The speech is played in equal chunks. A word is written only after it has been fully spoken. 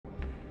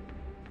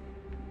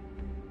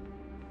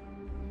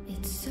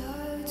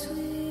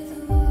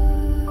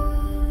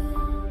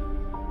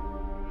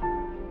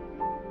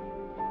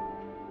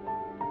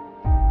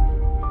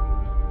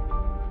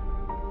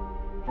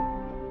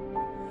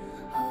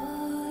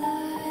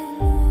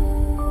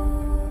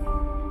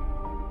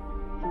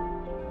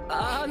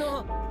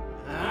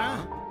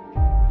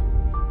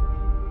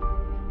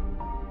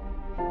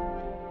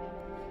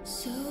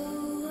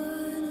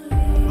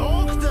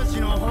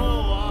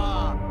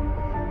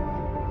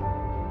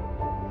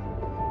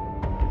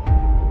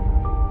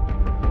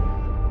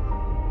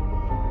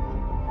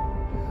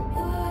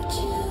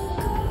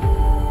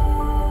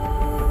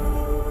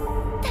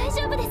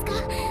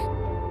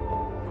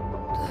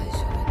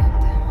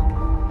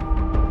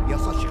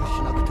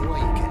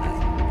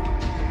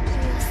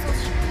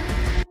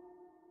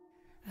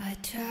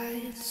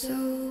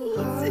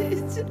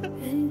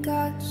And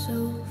got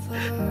so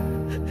far,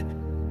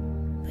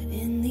 but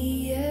in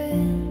the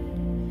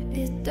end,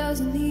 it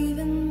doesn't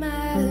even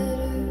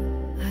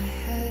matter. I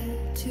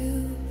had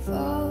to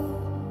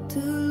fall to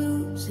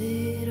lose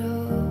it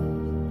all,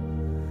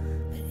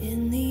 but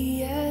in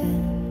the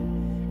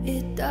end,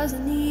 it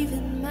doesn't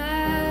even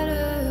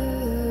matter.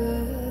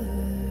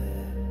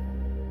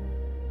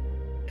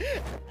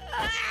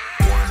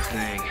 One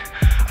thing,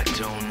 I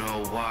don't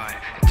know why.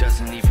 It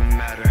doesn't even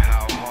matter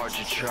how hard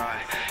you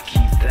try.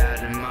 Keep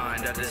that in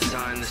mind. I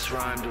designed this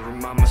rhyme to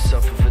remind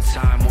myself of a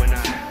time when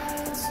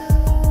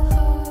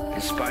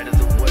in spite of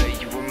the way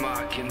you were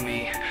mocking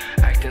me,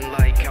 acting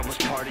like I was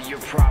part of your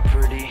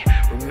property,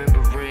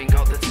 remembering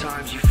all the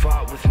times you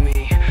fought with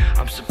me,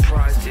 I'm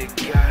surprised it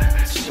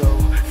got so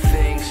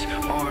things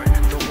aren't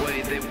the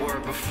way they were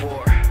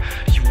before.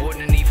 You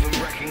wouldn't even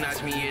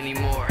recognize me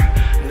anymore.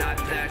 Not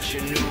that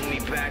you knew me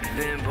back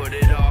then, but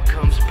it all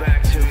comes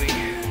back to me.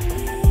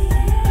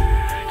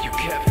 You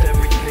kept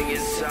everything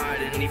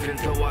inside, and even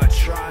though I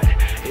tried,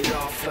 it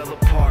all fell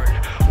apart.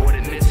 What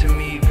it meant to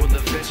me will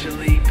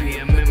eventually be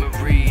a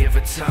memory of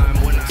a time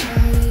when I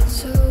tried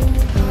so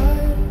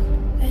hard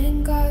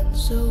and got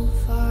so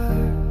far,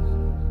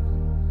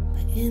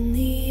 but in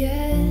the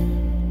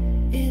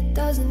end, it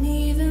doesn't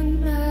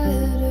even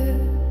matter.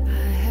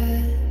 I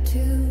had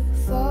to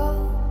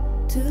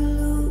fall to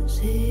lose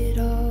it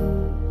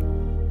all,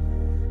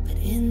 but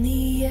in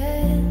the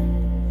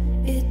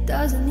end, it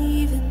doesn't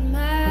even